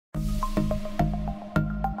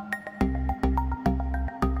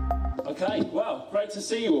Okay, well, great to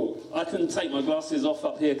see you all. I can take my glasses off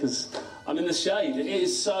up here because I'm in the shade. It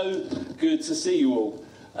is so good to see you all.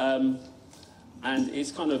 And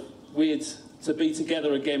it's kind of weird to be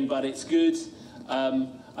together again, but it's good. I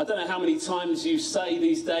don't know how many times you say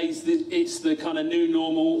these days that it's the kind of new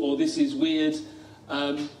normal or this is weird.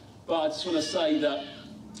 But I just want to say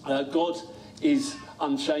that God is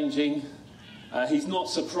unchanging. He's not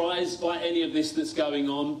surprised by any of this that's going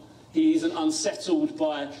on. He isn't unsettled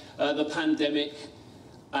by the pandemic,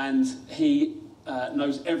 and he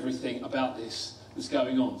knows everything about this that's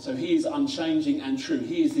going on. So he is unchanging and true.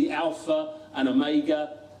 He is the Alpha and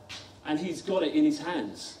Omega, and he's got it in his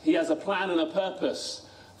hands. He has a plan and a purpose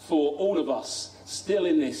for all of us still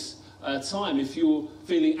in this time. If you're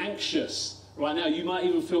feeling anxious right now, you might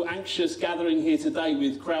even feel anxious gathering here today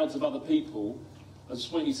with crowds of other people. I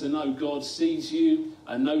just want you to know God sees you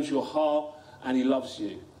and knows your heart, and he loves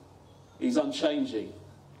you. He's unchanging.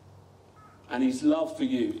 And his love for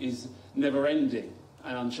you is never-ending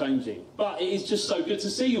and unchanging. But it is just so good to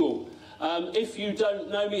see you all. If you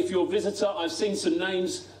don't know me, if you're a visitor, I've seen some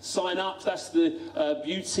names sign up. That's the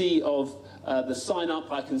beauty of the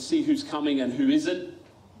sign-up. I can see who's coming and who isn't.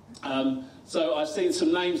 So I've seen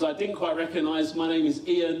some names I didn't quite recognise. My name is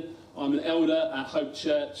Ian. I'm an elder at Hope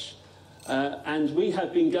Church. And we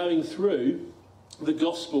have been going through the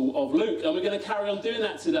Gospel of Luke, and we're going to carry on doing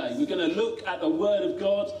that today. We're going to look at the Word of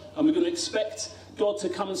God, and we're going to expect God to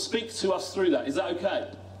come and speak to us through that. Is that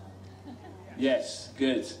okay? Yes,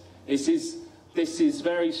 good. This is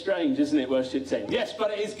very strange, isn't it, worship team? Yes,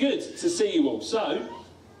 but it is good to see you all. So,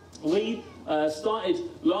 we started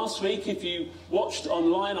last week. If you watched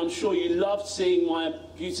online, I'm sure you loved seeing my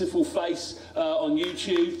beautiful face on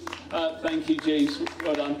YouTube. Thank you, Jeeves.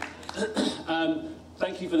 Well done.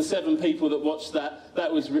 Thank you for the 7 people that watched that.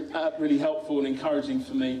 That was really helpful and encouraging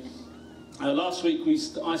for me. Last week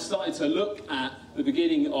I started to look at the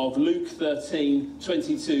beginning of Luke 13,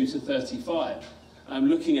 22 to 35.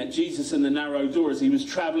 Looking at Jesus and the narrow door as he was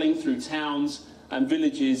travelling through towns and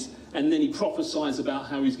villages, and then he prophesies about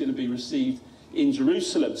how he's going to be received in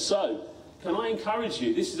Jerusalem. So, can I encourage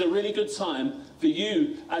you, this is a really good time for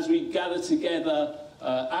you as we gather together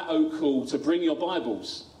at Oak Hall to bring your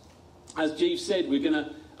Bibles. As Jeeves said, we're going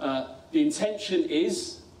to, the intention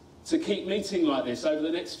is to keep meeting like this over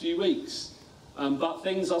the next few weeks. But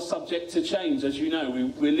things are subject to change, as you know.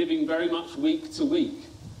 We're living very much week to week.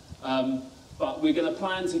 But we're going to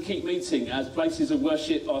plan to keep meeting as places of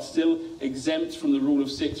worship are still exempt from the rule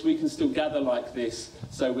of 6. We can still gather like this.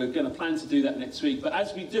 So we're going to plan to do that next week. But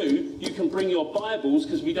as we do, you can bring your Bibles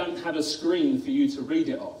because we don't have a screen for you to read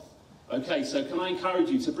it off. Okay, so can I encourage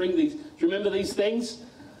you to bring these? Do you remember these things?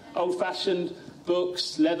 Old-fashioned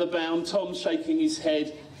books, leather-bound. Tom's shaking his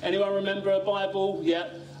head. Anyone remember a Bible? Yeah?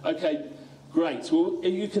 Okay, great. Well,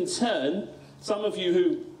 you can turn. Some of you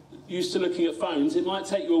who used to looking at phones, it might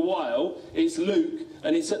take you a while. It's Luke,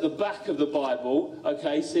 and it's at the back of the Bible.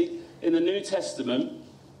 Okay, see, in the New Testament,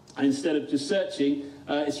 and instead of just searching,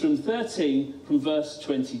 it's from 13, from verse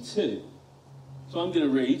 22. So I'm going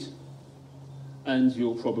to read, and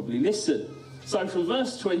you'll probably listen. So from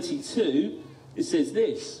verse 22, it says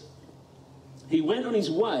this: he went on his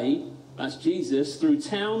way, that's Jesus, through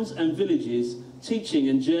towns and villages, teaching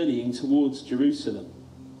and journeying towards Jerusalem.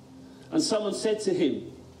 And someone said to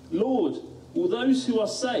him, Lord, will those who are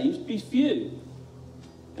saved be few?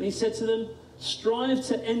 And he said to them, strive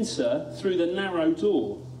to enter through the narrow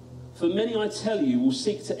door. For many, I tell you, will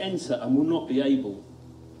seek to enter and will not be able.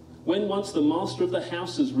 When once the master of the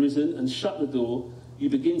house has risen and shut the door, you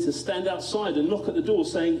begin to stand outside and knock at the door,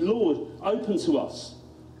 saying, Lord, open to us.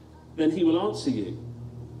 Then he will answer you,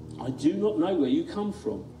 I do not know where you come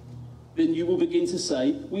from. Then you will begin to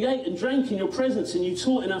say, we ate and drank in your presence and you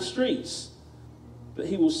taught in our streets. But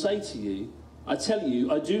he will say to you, I tell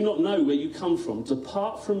you, I do not know where you come from.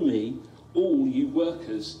 Depart from me, all you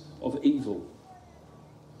workers of evil.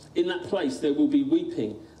 In that place there will be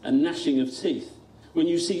weeping and gnashing of teeth, when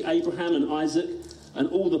you see Abraham and Isaac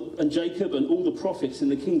and Jacob and all the prophets in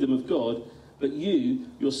the kingdom of God, but you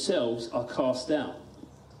yourselves are cast out.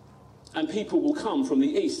 And people will come from the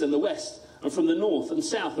east and the west and from the north and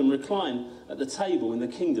south and recline at the table in the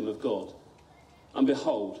kingdom of God. And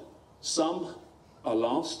behold, some are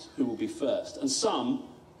last who will be first, and some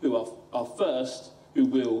who are first who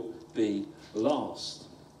will be last.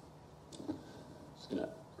 Just going to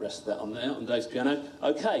rest that on there on Dave's piano.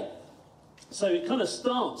 Okay, so it kind of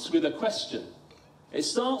starts with a question. It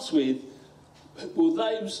starts with, will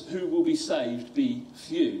those who will be saved be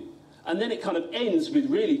few? And then it kind of ends with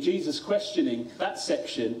really Jesus questioning that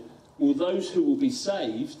section, will those who will be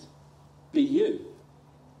saved be you?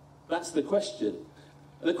 That's the question.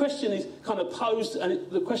 The question is kind of posed, and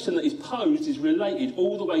the question that is posed is related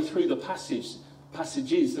all the way through the passages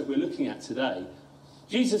that we're looking at today.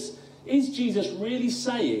 Is Jesus really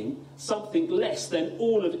saying something less than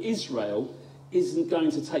all of Israel isn't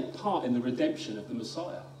going to take part in the redemption of the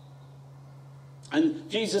Messiah? And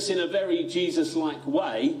Jesus, in a very Jesus-like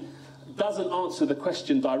way, doesn't answer the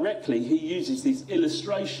question directly. He uses these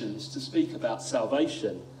illustrations to speak about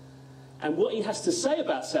salvation. And what he has to say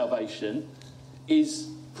about salvation is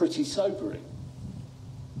pretty sobering.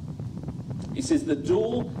 He says the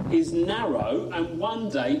door is narrow and one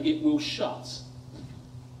day it will shut.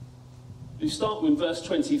 We start with verse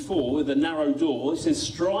 24 with the narrow door. It says,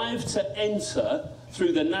 strive to enter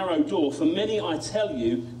through the narrow door, for many, I tell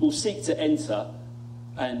you, will seek to enter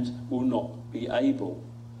and will not be able.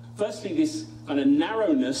 Firstly, this kind of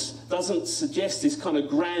narrowness doesn't suggest this kind of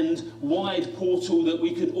grand, wide portal that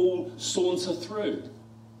we could all saunter through.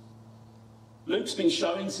 Luke's been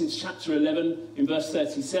showing since chapter 11 in verse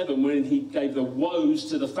 37, when he gave the woes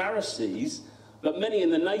to the Pharisees, that many in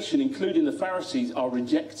the nation, including the Pharisees, are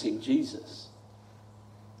rejecting Jesus.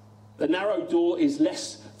 The narrow door is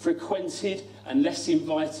less frequented and less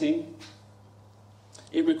inviting.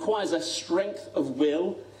 It requires a strength of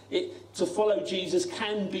will. To follow Jesus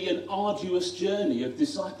can be an arduous journey of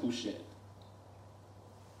discipleship.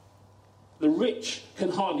 The rich can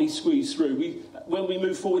hardly squeeze through. When we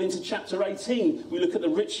move forward into chapter 18, we look at the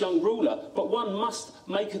rich young ruler. But one must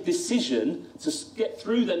make a decision to get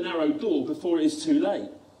through the narrow door before it is too late.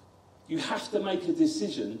 You have to make a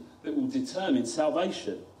decision that will determine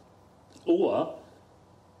salvation, or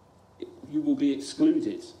you will be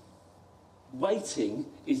excluded. Waiting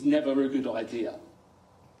is never a good idea.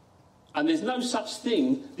 And there's no such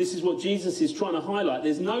thing, this is what Jesus is trying to highlight,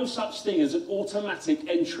 there's no such thing as an automatic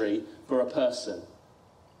entry for a person.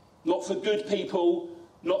 Not for good people,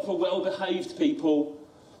 not for well-behaved people,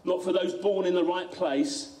 not for those born in the right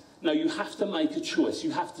place. No, you have to make a choice.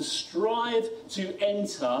 You have to strive to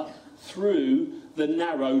enter through the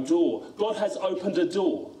narrow door. God has opened a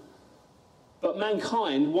door, but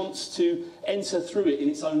mankind wants to enter through it in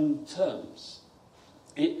its own terms.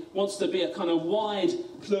 It wants to be a kind of wide,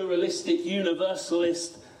 pluralistic,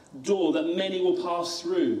 universalist door that many will pass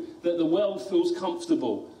through, that the world feels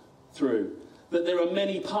comfortable through, that there are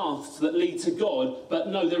many paths that lead to God, but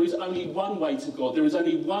no, there is only one way to God. There is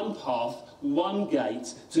only one path, one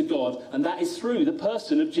gate to God, and that is through the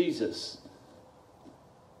person of Jesus.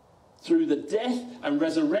 Through the death and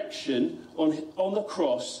resurrection on the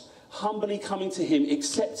cross, humbly coming to him,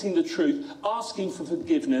 accepting the truth, asking for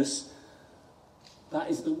forgiveness. That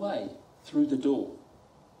is the way through the door.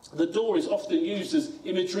 The door is often used as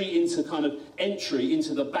imagery into kind of entry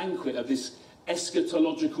into the banquet of this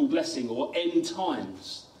eschatological blessing, or end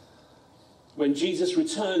times, when Jesus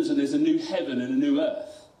returns and there's a new heaven and a new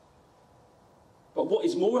earth. But what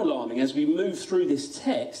is more alarming as we move through this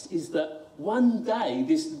text is that one day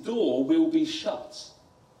this door will be shut,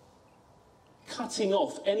 cutting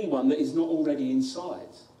off anyone that is not already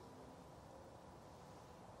inside.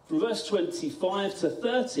 From verse 25 to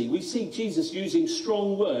 30, we see Jesus using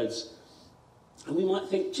strong words. And we might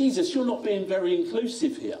think, Jesus, you're not being very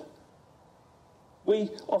inclusive here. We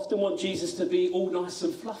often want Jesus to be all nice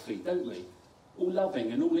and fluffy, don't we? All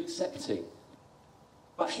loving and all accepting.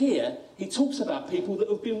 But here, he talks about people that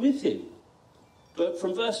have been with him. But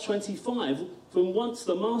from verse 25, from once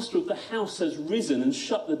the master of the house has risen and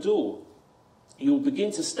shut the door, you'll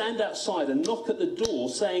begin to stand outside and knock at the door,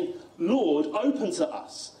 saying, Lord, open to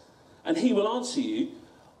us. And he will answer you,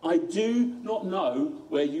 I do not know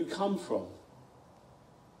where you come from.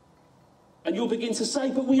 And you'll begin to say,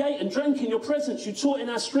 but we ate and drank in your presence, you taught in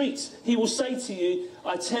our streets. He will say to you,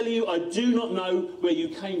 I tell you, I do not know where you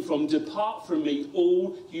came from. Depart from me,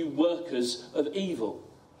 all you workers of evil.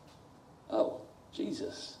 Oh,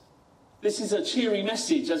 Jesus. This is a cheery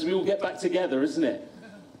message as we all get back together, isn't it?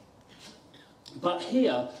 But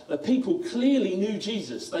here, the people clearly knew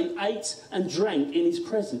Jesus. They ate and drank in his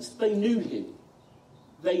presence. They knew him.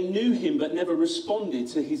 They knew him but never responded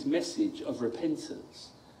to his message of repentance.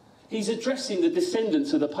 He's addressing the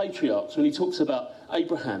descendants of the patriarchs when he talks about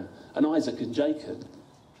Abraham and Isaac and Jacob.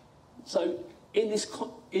 So in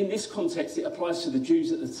this context, it applies to the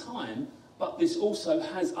Jews at the time, but this also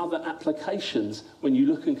has other applications when you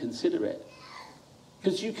look and consider it.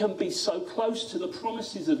 Because you can be so close to the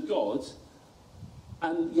promises of God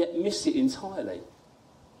and yet miss it entirely.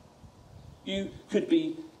 You could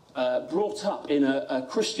be brought up in a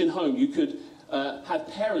Christian home. You could have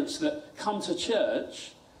parents that come to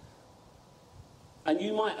church, and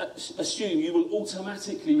you might assume you will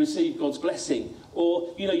automatically receive God's blessing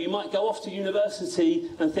Or, you might go off to university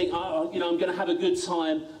and think, I'm going to have a good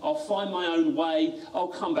time. I'll find my own way. I'll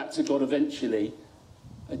come back to God eventually.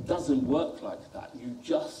 It doesn't work like that. You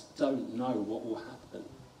just don't know what will happen.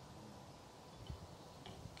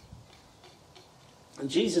 And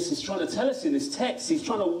Jesus is trying to tell us in this text, he's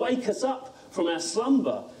trying to wake us up from our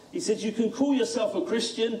slumber. He says you can call yourself a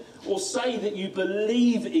Christian or say that you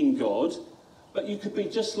believe in God, but you could be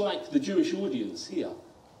just like the Jewish audience here,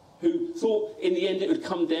 who thought in the end it would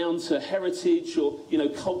come down to heritage or,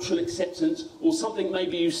 cultural acceptance, or something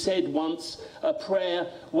maybe you said once, a prayer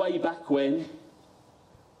way back when.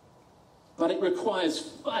 But it requires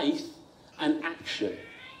faith and action.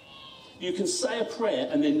 You can say a prayer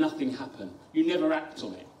and then nothing happen. You never act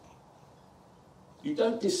on it. You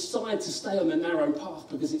don't decide to stay on the narrow path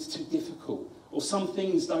because it's too difficult, or some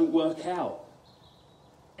things don't work out.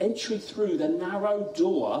 Entry through the narrow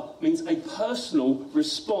door means a personal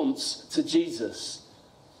response to Jesus.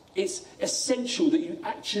 It's essential that you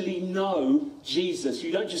actually know Jesus.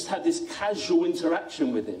 You don't just have this casual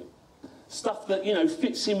interaction with him. Stuff that,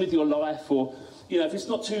 fits in with your life, or, if it's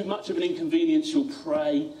not too much of an inconvenience, you'll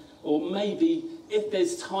pray. Or maybe if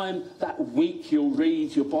there's time that week, you'll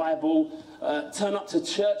read your Bible, turn up to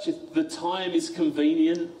church if the time is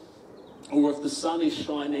convenient, or if the sun is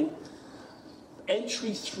shining.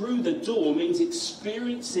 Entry through the door means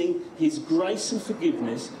experiencing his grace and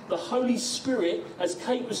forgiveness, the Holy Spirit, as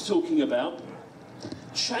Kate was talking about,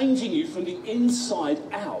 changing you from the inside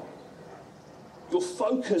out. Your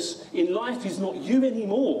focus in life is not you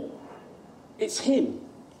anymore, it's him.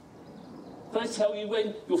 Can I tell you,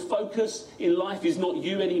 when your focus in life is not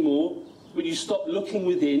you anymore, when you stop looking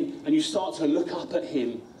within and you start to look up at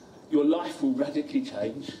him, your life will radically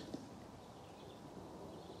change.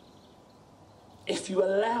 If you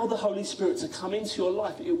allow the Holy Spirit to come into your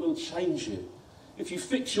life, it will change you. If you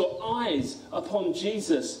fix your eyes upon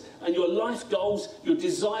Jesus and your life goals, your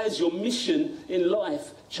desires, your mission in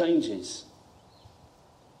life changes.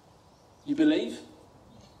 You believe?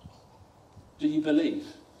 Do you believe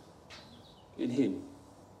in him?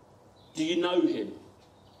 Do you know him?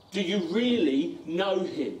 Do you really know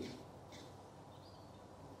him?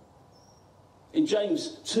 In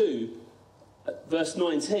James 2, verse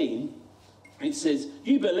 19, it says,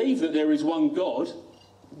 you believe that there is one God?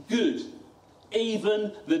 Good.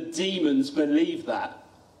 Even the demons believe that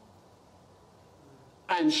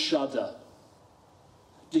and shudder.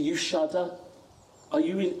 Do you shudder? Are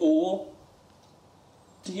you in awe?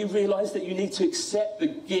 Do you realise that you need to accept the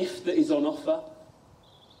gift that is on offer?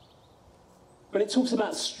 When it talks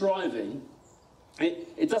about striving,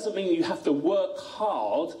 it doesn't mean you have to work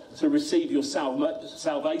hard to receive your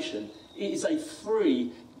salvation. It is a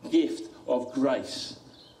free gift of grace.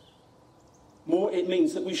 More, it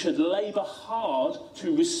means that we should labour hard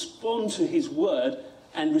to respond to his word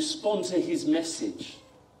and respond to his message.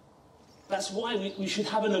 That's why we should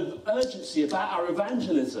have an urgency about our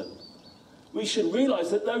evangelism. We should realise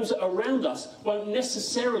that those around us won't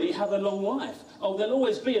necessarily have a long life. Oh, there'll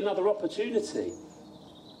always be another opportunity.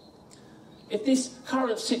 If this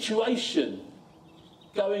current situation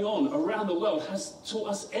going on around the world has taught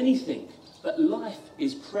us anything, that life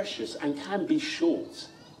is precious and can be short,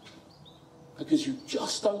 because you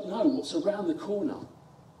just don't know what's around the corner.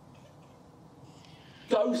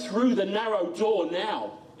 Go through the narrow door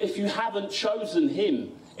now. If you haven't chosen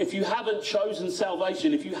him, if you haven't chosen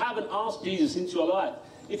salvation, if you haven't asked Jesus into your life,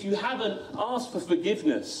 if you haven't asked for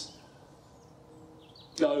forgiveness,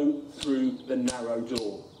 go through the narrow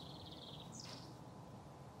door.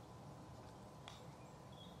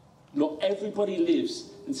 Not everybody lives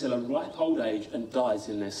until a ripe old age and dies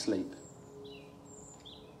in their sleep.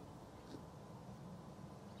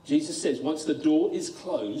 Jesus says once the door is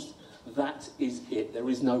closed, that is it. There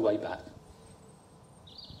is no way back.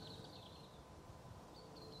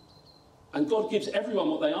 And God gives everyone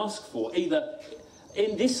what they ask for, either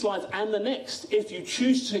in this life and the next. If you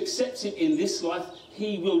choose to accept it in this life,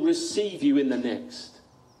 he will receive you in the next.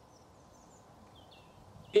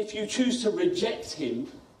 If you choose to reject him,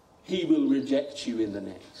 he will reject you in the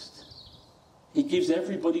next. He gives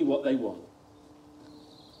everybody what they want.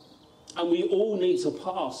 And we all need to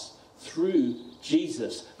pass through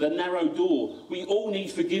Jesus, the narrow door. We all need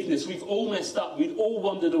forgiveness. We've all messed up. We've all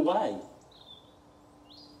wandered away.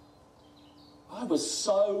 I was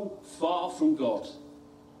so far from God.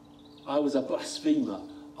 I was a blasphemer.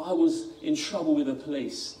 I was in trouble with the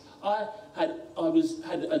police. I had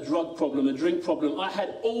a drug problem, a drink problem. I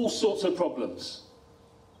had all sorts of problems.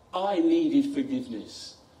 I needed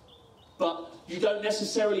forgiveness. But you don't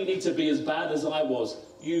necessarily need to be as bad as I was.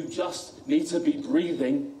 You just need to be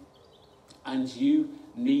breathing, and you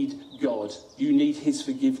need God. You need his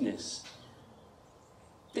forgiveness.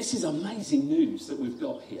 This is amazing news that we've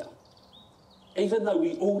got here. Even though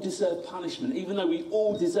we all deserve punishment, even though we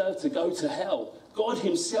all deserve to go to hell, God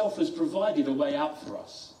himself has provided a way out for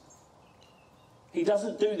us. He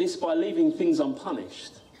doesn't do this by leaving things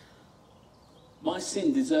unpunished. My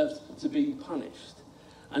sin deserved to be punished.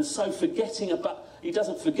 And so he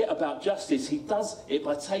doesn't forget about justice. He does it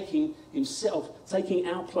by taking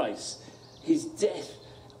our place, his death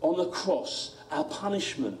on the cross, our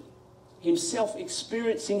punishment, himself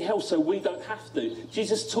experiencing hell so we don't have to.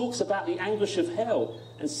 Jesus talks about the anguish of hell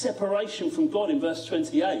and separation from God in verse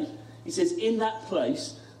 28. He says, in that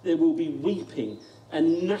place there will be weeping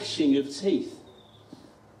and gnashing of teeth.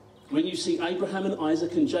 When you see Abraham and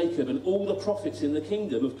Isaac and Jacob and all the prophets in the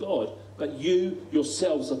kingdom of God, but you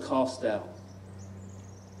yourselves are cast out.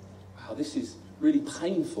 Wow, this is really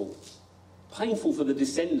painful. Painful for the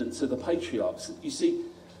descendants of the patriarchs. You see,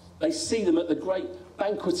 they see them at the great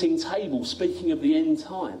banqueting table, speaking of the end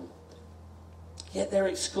time. Yet they're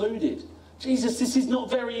excluded. Jesus, this is not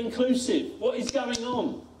very inclusive. What is going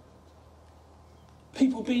on?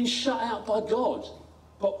 People being shut out by God.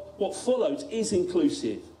 But what followed is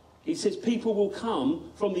inclusive. He says people will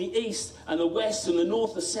come from the east and the west and the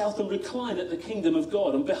north, the south, and recline at the kingdom of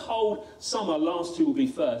God. And behold, some are last who will be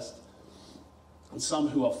first, and some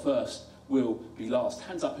who are first will be last.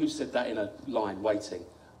 Hands up, who said that in a line waiting?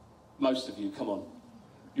 Most of you, come on.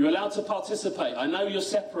 You're allowed to participate. I know you're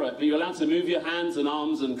separate, but you're allowed to move your hands and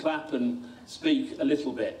arms and clap and speak a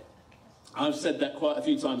little bit. I've said that quite a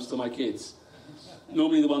few times to my kids.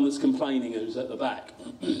 Normally the one that's complaining who's at the back.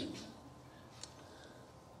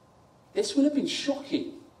 This would have been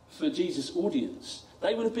shocking for Jesus' audience.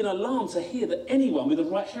 They would have been alarmed to hear that anyone with the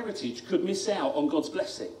right heritage could miss out on God's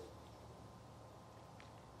blessing.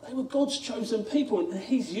 They were God's chosen people, and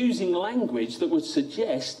he's using language that would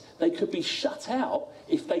suggest they could be shut out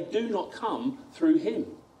if they do not come through him.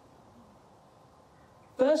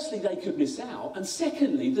 Firstly, they could miss out, and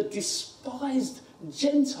secondly, the despised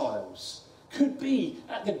Gentiles could be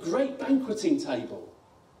at the great banqueting table.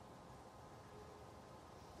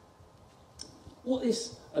 What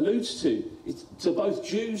this alludes to, is to both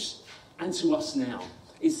Jews and to us now,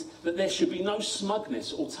 is that there should be no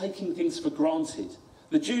smugness or taking things for granted.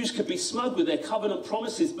 The Jews could be smug with their covenant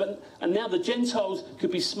promises, and now the Gentiles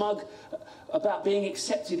could be smug about being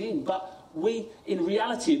accepted in. But we, in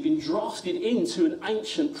reality, have been drafted into an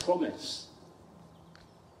ancient promise.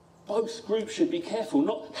 Both groups should be careful,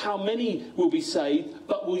 not how many will be saved,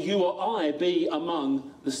 but will you or I be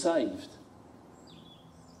among the saved?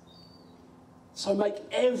 So make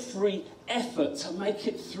every effort to make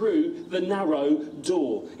it through the narrow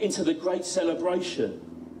door into the great celebration.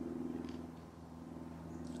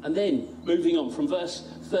 And then, moving on from verse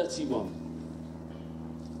 31.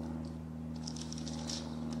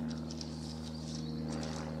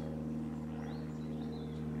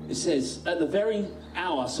 It says, at the very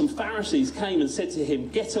hour, some Pharisees came and said to him,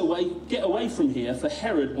 get away from here, for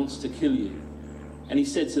Herod wants to kill you. And he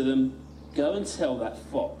said to them, go and tell that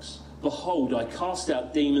fox, behold, I cast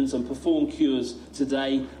out demons and perform cures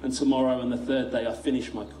today and tomorrow, and the third day I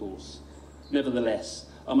finish my course. Nevertheless,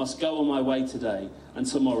 I must go on my way today and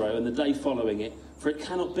tomorrow and the day following it, for it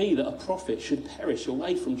cannot be that a prophet should perish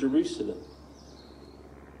away from Jerusalem.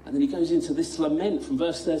 And then he goes into this lament from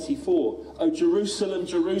verse 34. O Jerusalem,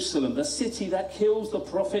 Jerusalem, the city that kills the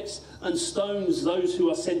prophets and stones those who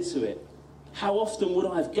are sent to it. How often would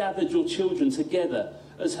I have gathered your children together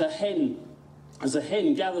as a hen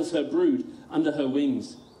gathers her brood under her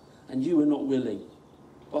wings, and you were not willing.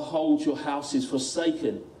 Behold, your house is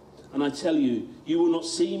forsaken. And I tell you, you will not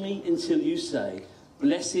see me until you say,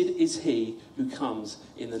 blessed is he who comes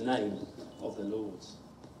in the name of the Lord.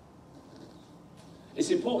 It's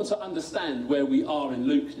important to understand where we are in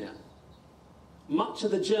Luke now. Much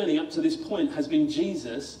of the journey up to this point has been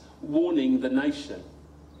Jesus warning the nation,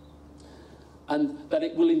 and that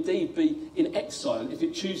it will indeed be in exile if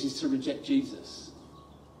it chooses to reject Jesus.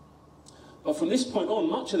 But from this point on,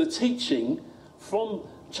 much of the teaching from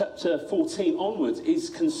chapter 14 onwards is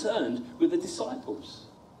concerned with the disciples.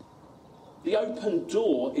 The open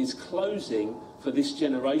door is closing for this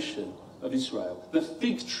generation of Israel. The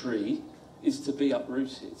fig tree is to be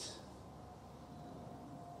uprooted.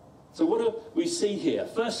 So what do we see here?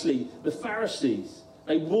 Firstly, the Pharisees,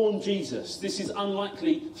 they warn Jesus. This is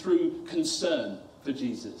unlikely through concern for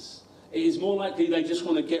Jesus. It is more likely they just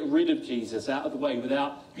want to get rid of Jesus out of the way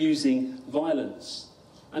without using violence.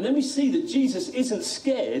 And then we see that Jesus isn't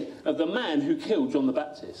scared of the man who killed John the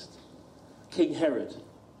Baptist, King Herod.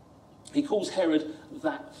 He calls Herod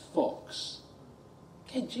that fox.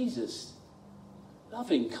 Again, Jesus,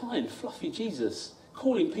 Loving, kind, fluffy Jesus,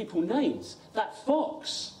 calling people names. That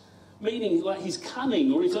fox, meaning like he's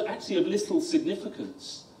cunning or he's actually of little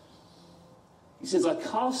significance. He says, I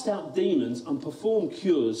cast out demons and perform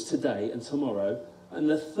cures today and tomorrow, and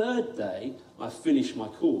the third day I finish my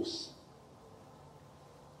course.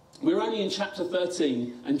 We're only in chapter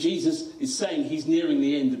 13, and Jesus is saying he's nearing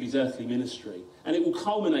the end of his earthly ministry. And it will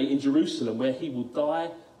culminate in Jerusalem, where he will die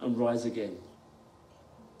and rise again.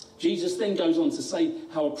 Jesus then goes on to say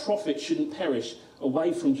how a prophet shouldn't perish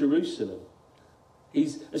away from Jerusalem.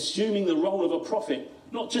 He's assuming the role of a prophet,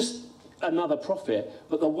 not just another prophet,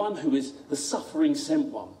 but the one who is the suffering sent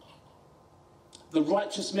one. The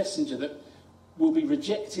righteous messenger that will be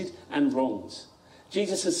rejected and wronged.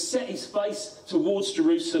 Jesus has set his face towards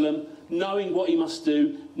Jerusalem, knowing what he must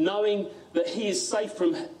do, knowing that he is safe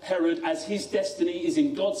from Herod as his destiny is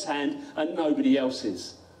in God's hand and nobody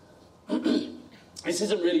else's. This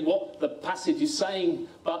isn't really what the passage is saying,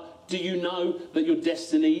 but do you know that your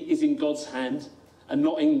destiny is in God's hand and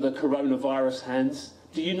not in the coronavirus hands?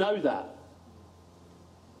 Do you know that?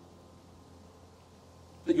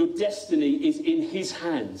 That your destiny is in his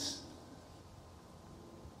hands.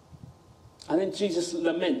 And then Jesus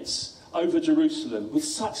laments over Jerusalem with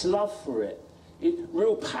such love for it.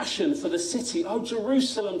 Real passion for the city. Oh,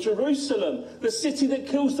 Jerusalem, Jerusalem, the city that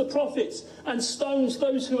kills the prophets and stones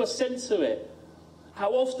those who are sent to it.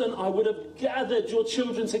 How often I would have gathered your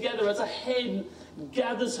children together as a hen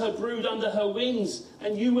gathers her brood under her wings,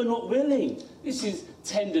 and you were not willing. This is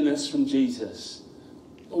tenderness from Jesus.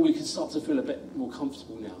 Or we can start to feel a bit more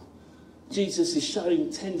comfortable now. Jesus is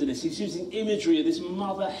showing tenderness. He's using imagery of this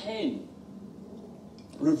mother hen,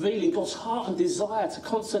 revealing God's heart and desire to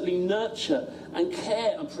constantly nurture and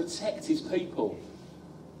care and protect his people.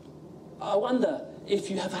 I wonder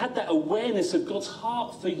if you have had that awareness of God's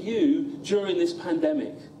heart for you during this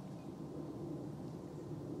pandemic.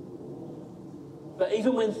 That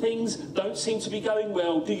even when things don't seem to be going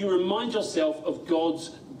well, do you remind yourself of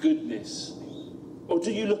God's goodness? Or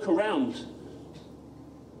do you look around?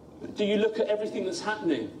 Do you look at everything that's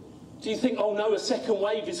happening? Do you think, oh no, a second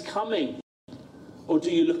wave is coming? Or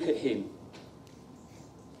do you look at him?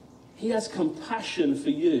 He has compassion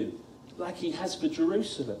for you, like he has for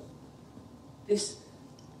Jerusalem. This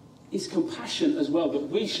is compassion as well that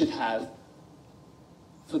we should have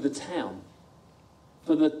for the town,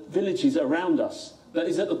 for the villages around us, that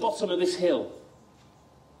is at the bottom of this hill.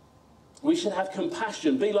 We should have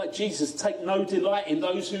compassion, be like Jesus, take no delight in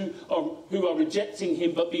those who are rejecting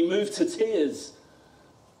him, but be moved to tears.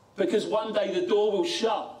 Because one day the door will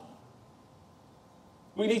shut.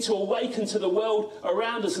 We need to awaken to the world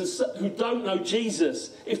around us and who don't know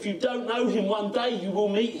Jesus. If you don't know him, one day you will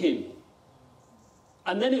meet him.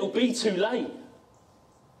 And then it will be too late.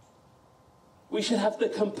 We should have the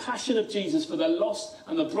compassion of Jesus for the lost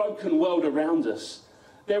and the broken world around us.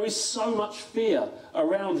 There is so much fear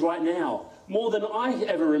around right now, more than I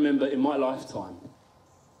ever remember in my lifetime.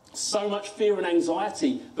 So much fear and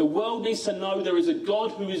anxiety. The world needs to know there is a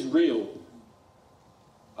God who is real.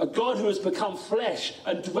 A God who has become flesh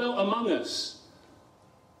and dwelt among us.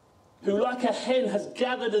 Who, like a hen, has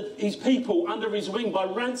gathered his people under his wing by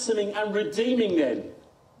ransoming and redeeming them.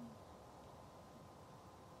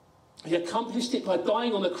 He accomplished it by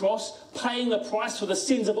dying on the cross, paying the price for the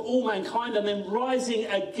sins of all mankind, and then rising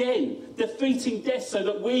again, defeating death so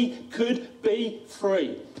that we could be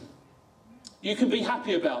free. You can be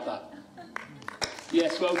happy about that.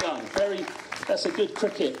 Yes, well done. That's a good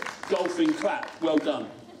cricket golfing clap. Well done.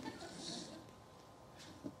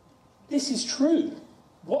 This is true.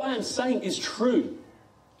 What I am saying is true.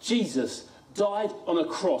 Jesus died on a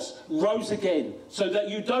cross, rose again, so that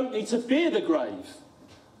you don't need to fear the grave.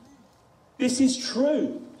 This is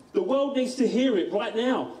true. The world needs to hear it right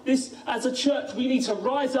now. This, as a church, we need to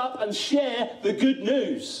rise up and share the good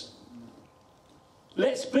news.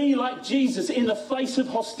 Let's be like Jesus in the face of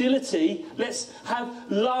hostility. Let's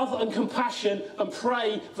have love and compassion and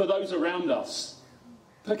pray for those around us.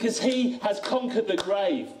 Because he has conquered the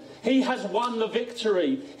grave. He has won the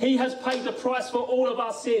victory. He has paid the price for all of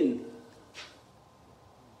our sin.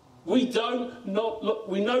 We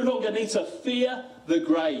no longer need to fear the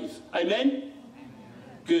grave. Amen?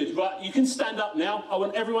 Good. Right, you can stand up now. I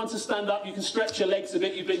want everyone to stand up. You can stretch your legs a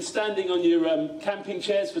bit. You've been standing on your camping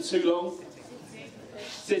chairs for too long.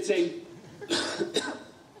 Sitting.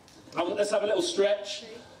 Let's have a little stretch.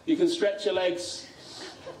 You can stretch your legs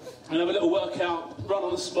and have a little workout. Run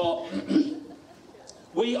on the spot.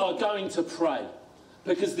 We are going to pray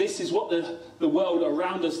because this is what the world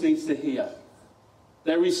around us needs to hear.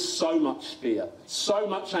 There is so much fear, so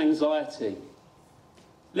much anxiety.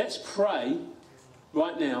 Let's pray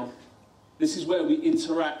right now This is where we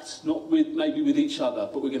interact, not with maybe with each other,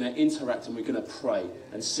 but we're going to interact and we're going to pray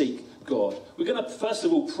and seek God. We're going to, first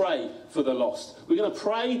of all, pray for the lost. We're going to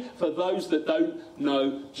pray for those that don't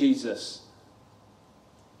know Jesus.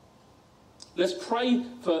 Let's pray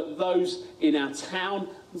for those in our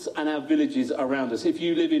towns and our villages around us. If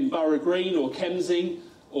you live in Borough Green or Kemsing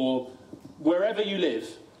or wherever you live,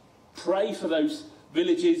 pray for those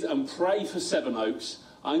villages and pray for Sevenoaks.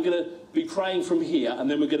 I'm going to be praying from here,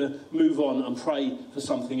 and then we're going to move on and pray for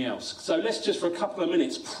something else. So let's just for a couple of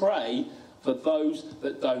minutes pray for those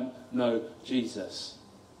that don't know Jesus.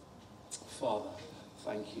 Father,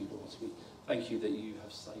 thank you, Lord. We thank you that you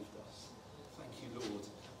have saved us. Thank you, Lord,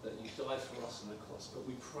 that you died for us on the cross. But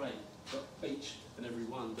we pray for each and every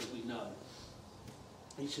one that we know.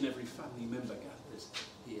 Each and every family member gathers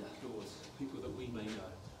here, Lord, people that we may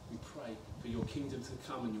know. We pray for your kingdom to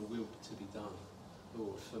come and your will to be done,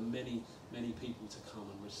 Lord, for many, many people to come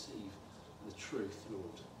and receive the truth, Lord.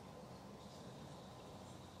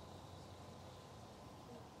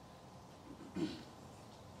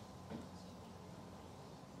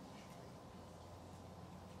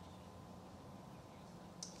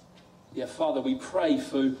 Yeah, Father, we pray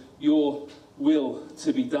for your will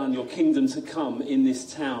to be done, your kingdom to come in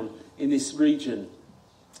this town, in this region.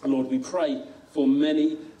 And Lord, we pray for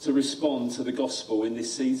many to respond to the gospel in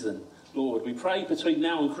this season. Lord, we pray between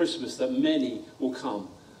now and Christmas that many will come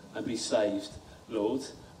and be saved, Lord.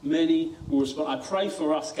 Many will respond. I pray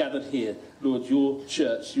for us gathered here, Lord, your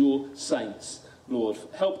church, your saints. Lord,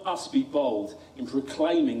 help us be bold in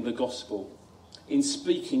proclaiming the gospel, in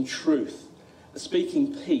speaking truth,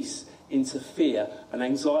 speaking peace into fear and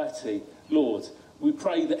anxiety. Lord, we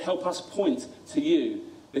pray that help us point to you,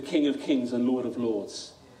 the King of Kings and Lord of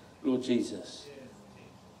Lords, Lord Jesus.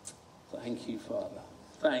 Thank you, Father.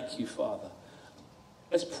 Thank you, Father.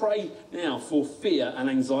 Let's pray now for fear and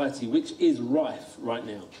anxiety, which is rife right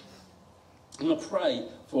now. I'm going to pray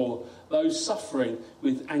for those suffering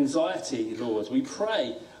with anxiety, Lord. We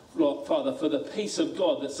pray, Lord, Father, for the peace of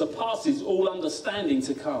God that surpasses all understanding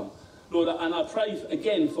to come. Lord, and I pray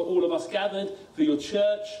again for all of us gathered, for your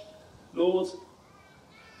church. Lord,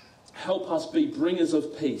 help us be bringers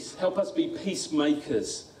of peace. Help us be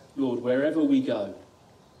peacemakers, Lord, wherever we go.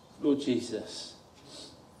 Lord Jesus.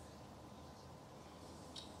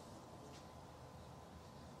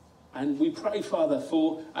 And we pray, Father,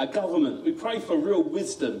 for our government. We pray for real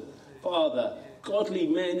wisdom, Father, godly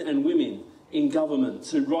men and women in government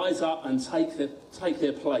to rise up and take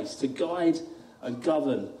their place, to guide and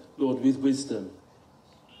govern, Lord, with wisdom.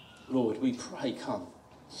 Lord, we pray, come.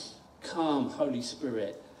 Come, Holy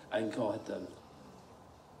Spirit, and guide them.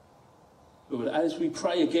 Lord, as we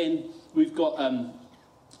pray again, we've got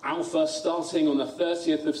Alpha starting on the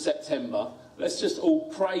 30th of September. Let's just all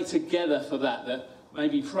pray together for that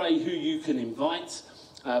maybe pray who you can invite.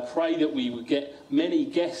 Pray that we would get many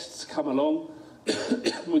guests come along.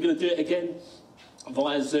 We're going to do it again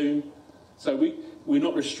via Zoom. So we're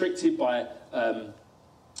not restricted by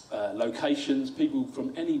locations. People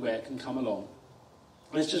from anywhere can come along.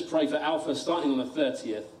 Let's just pray for Alpha starting on the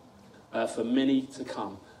 30th for many to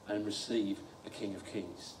come and receive the King of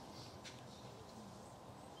Kings.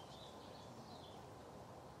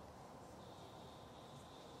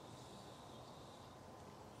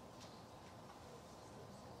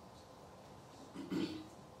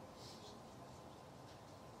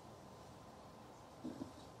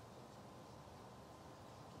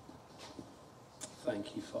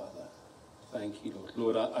 Thank you, Father. Thank you,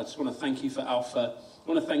 Lord. Lord, I just want to thank you for Alpha. I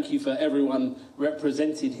want to thank you for everyone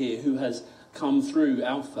represented here who has come through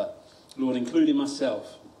Alpha, Lord, including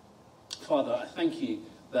myself. Father, I thank you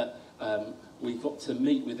that we got to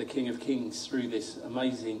meet with the King of Kings through this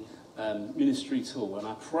amazing ministry tool. And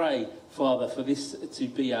I pray, Father, for this to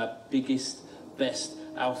be our biggest, best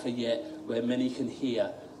Alpha yet, where many can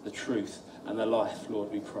hear the truth and the life,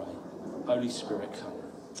 Lord, we pray. Holy Spirit, come.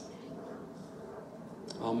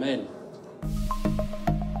 Amen.